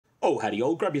Oh, howdy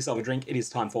all, grab yourself a drink, it is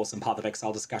time for some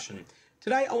PathOfExile discussion.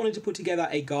 Today I wanted to put together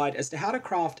a guide as to how to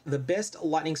craft the best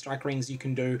lightning strike rings you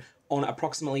can do on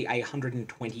approximately a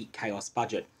 120 chaos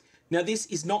budget. Now this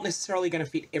is not necessarily going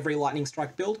to fit every lightning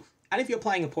strike build, and if you're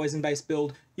playing a poison based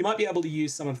build, you might be able to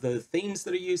use some of the themes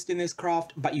that are used in this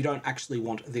craft, but you don't actually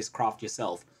want this craft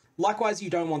yourself. Likewise, you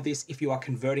don't want this if you are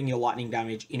converting your lightning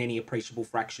damage in any appreciable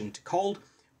fraction to cold,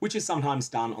 which is sometimes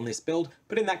done on this build,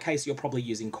 but in that case you're probably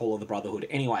using Call of the Brotherhood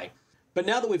anyway. But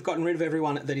now that we've gotten rid of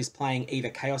everyone that is playing either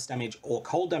chaos damage or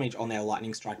cold damage on their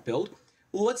lightning strike build,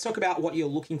 let's talk about what you're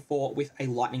looking for with a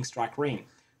lightning strike ring.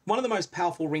 One of the most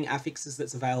powerful ring affixes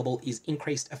that's available is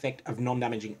increased effect of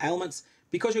non-damaging ailments,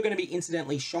 because you're going to be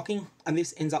incidentally shocking, and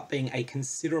this ends up being a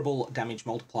considerable damage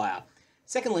multiplier.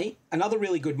 Secondly, another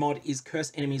really good mod is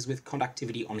curse enemies with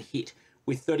conductivity on hit,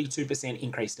 with 32%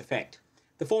 increased effect.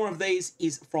 The former of these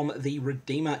is from the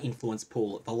Redeemer influence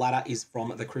pool, the latter is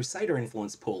from the Crusader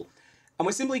influence pool. And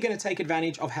we're simply going to take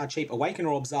advantage of how cheap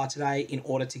Awakener Orbs are today in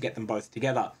order to get them both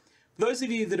together. For those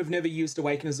of you that have never used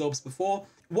Awakener Orbs before,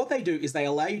 what they do is they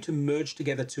allow you to merge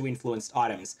together two influenced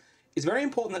items. It's very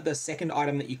important that the second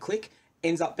item that you click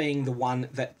ends up being the one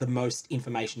that the most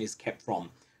information is kept from.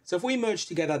 So if we merge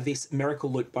together this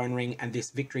Miracle Loot Bone Ring and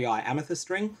this Victory Eye Amethyst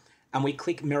Ring, and we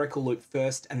click Miracle Loot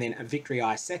first and then Victory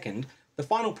Eye second, the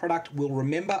final product will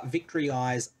remember Victory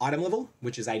Eye's item level,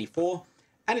 which is 84,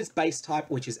 and its base type,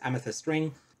 which is Amethyst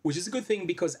Ring, which is a good thing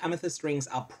because Amethyst Rings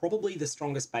are probably the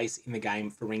strongest base in the game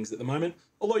for rings at the moment,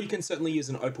 although you can certainly use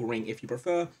an Opal Ring if you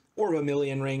prefer, or a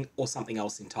Vermilion Ring, or something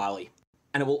else entirely.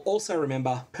 And it will also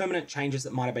remember permanent changes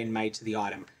that might have been made to the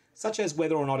item, such as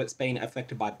whether or not it's been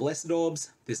affected by Blessed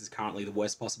Orbs, this is currently the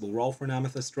worst possible roll for an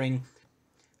Amethyst Ring,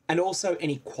 and also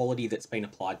any quality that's been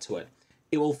applied to it.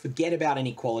 It will forget about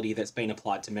any quality that's been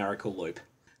applied to Miracle Loop.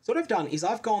 So what I've done is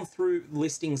I've gone through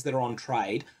listings that are on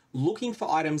trade, looking for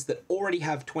items that already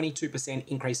have 22%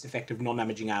 increased effect of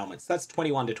non-damaging ailments. That's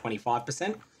 21 to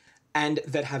 25%, and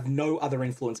that have no other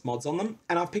influence mods on them,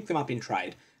 and I've picked them up in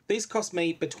trade. These cost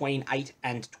me between 8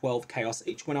 and 12 chaos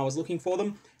each when I was looking for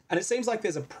them, and it seems like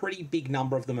there's a pretty big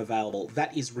number of them available.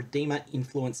 That is Redeemer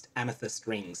influenced Amethyst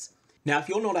Rings. Now, if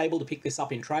you're not able to pick this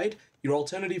up in trade, your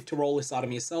alternative to roll this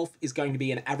item yourself is going to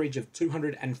be an average of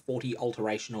 240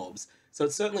 Alteration Orbs. So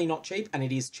it's certainly not cheap, and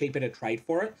it is cheaper to trade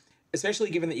for it,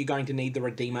 especially given that you're going to need the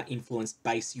Redeemer influenced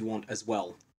base you want as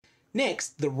well.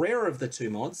 Next, the rarer of the two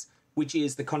mods, which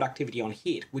is the Conductivity on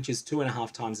hit, which is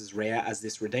 2.5 times as rare as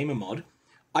this Redeemer mod,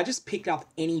 I just picked up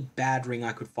any bad ring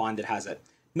I could find that has it.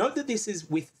 Note that this is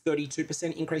with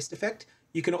 32% increased effect.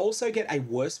 You can also get a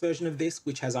worse version of this,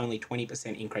 which has only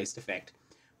 20% increased effect.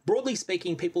 Broadly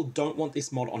speaking, people don't want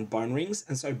this mod on bone rings,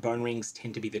 and so bone rings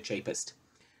tend to be the cheapest.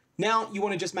 Now, you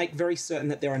want to just make very certain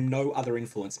that there are no other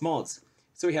influence mods.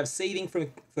 So we have Seething from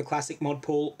the classic mod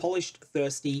pool, Polished,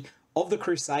 Thirsty, of the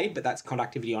Crusade, but that's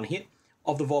Conductivity on hit,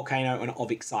 of the Volcano, and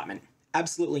of Excitement.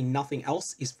 Absolutely nothing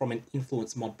else is from an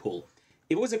influence mod pool.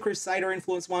 If it was a Crusader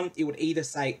influence one, it would either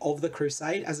say of the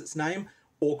Crusade as its name,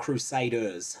 or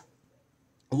Crusaders.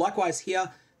 Likewise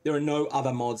here, there are no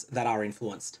other mods that are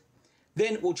influenced.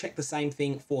 Then we'll check the same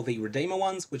thing for the Redeemer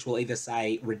ones, which will either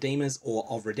say Redeemers or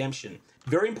of Redemption.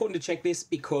 Very important to check this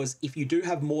because if you do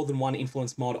have more than one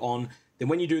influence mod on, then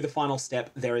when you do the final step,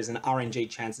 there is an RNG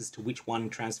chance as to which one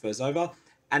transfers over,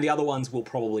 and the other ones will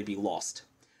probably be lost.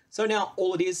 So now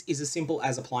all it is as simple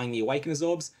as applying the Awakener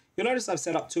Orbs. You'll notice I've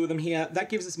set up 2 of them here. That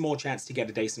gives us more chance to get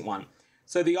a decent one.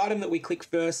 So the item that we click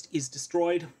first is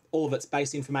destroyed, all of its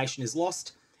base information is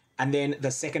lost, and then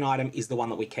the second item is the one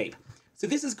that we keep. So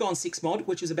this has gone 6 mod,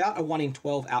 which is about a 1 in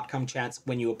 12 outcome chance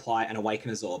when you apply an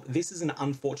Awakener Orb. This is an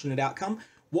unfortunate outcome.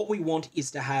 What we want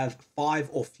is to have 5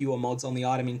 or fewer mods on the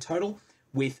item in total,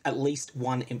 with at least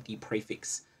 1 empty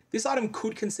prefix. This item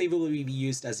could conceivably be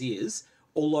used as is,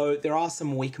 although there are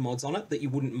some weak mods on it that you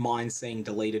wouldn't mind seeing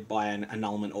deleted by an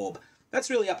annulment orb. That's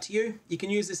really up to you. You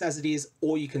can use this as it is,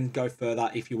 or you can go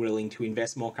further if you're willing to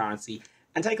invest more currency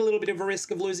and take a little bit of a risk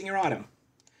of losing your item.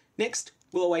 Next,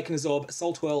 we'll Awakener Orb,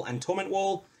 Saltwell, and Torment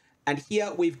Wall, and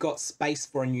here we've got space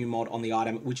for a new mod on the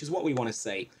item, which is what we want to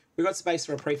see. We've got space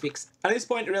for a prefix, and at this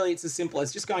point, really, it's as simple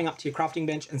as just going up to your crafting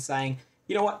bench and saying,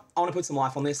 you know what, I want to put some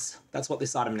life on this. That's what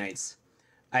this item needs.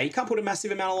 You can't put a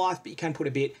massive amount of life, but you can put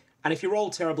a bit, and if you roll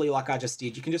terribly like I just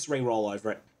did, you can just re-roll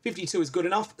over it. 52 is good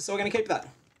enough, so we're going to keep that.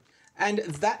 And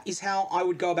that is how I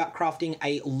would go about crafting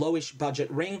a lowish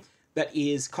budget ring that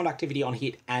is Conductivity on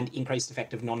hit and increased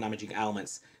effect of non-damaging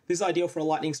ailments. This is ideal for a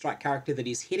lightning strike character that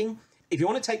is hitting. If you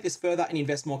want to take this further and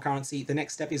invest more currency, the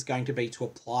next step is going to be to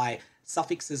apply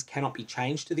suffixes cannot be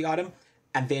changed to the item,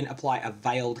 and then apply a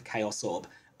Veiled Chaos Orb.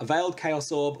 A Veiled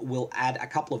Chaos Orb will add a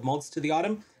couple of mods to the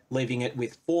item. leaving it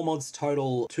with 4 mods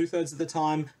total 2/3 of the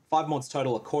time, 5 mods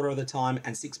total 1/4 of the time,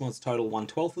 and 6 mods total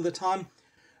 1/12 of the time.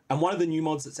 And one of the new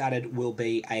mods that's added will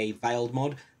be a veiled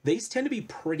mod. These tend to be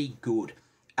pretty good,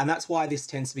 and that's why this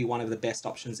tends to be one of the best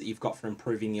options that you've got for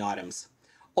improving the items.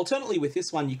 Alternately, with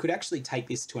this one, you could actually take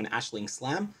this to an Ashling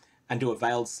Slam and do a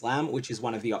veiled slam, which is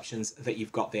one of the options that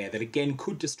you've got there that again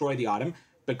could destroy the item,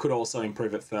 but could also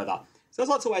improve it further. So there's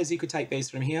lots of ways you could take these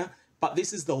from here, but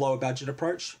this is the lower budget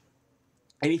approach.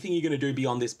 Anything you're going to do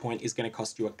beyond this point is going to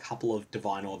cost you a couple of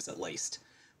Divine Orbs at least.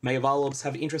 May Eval Orbs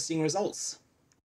have interesting results.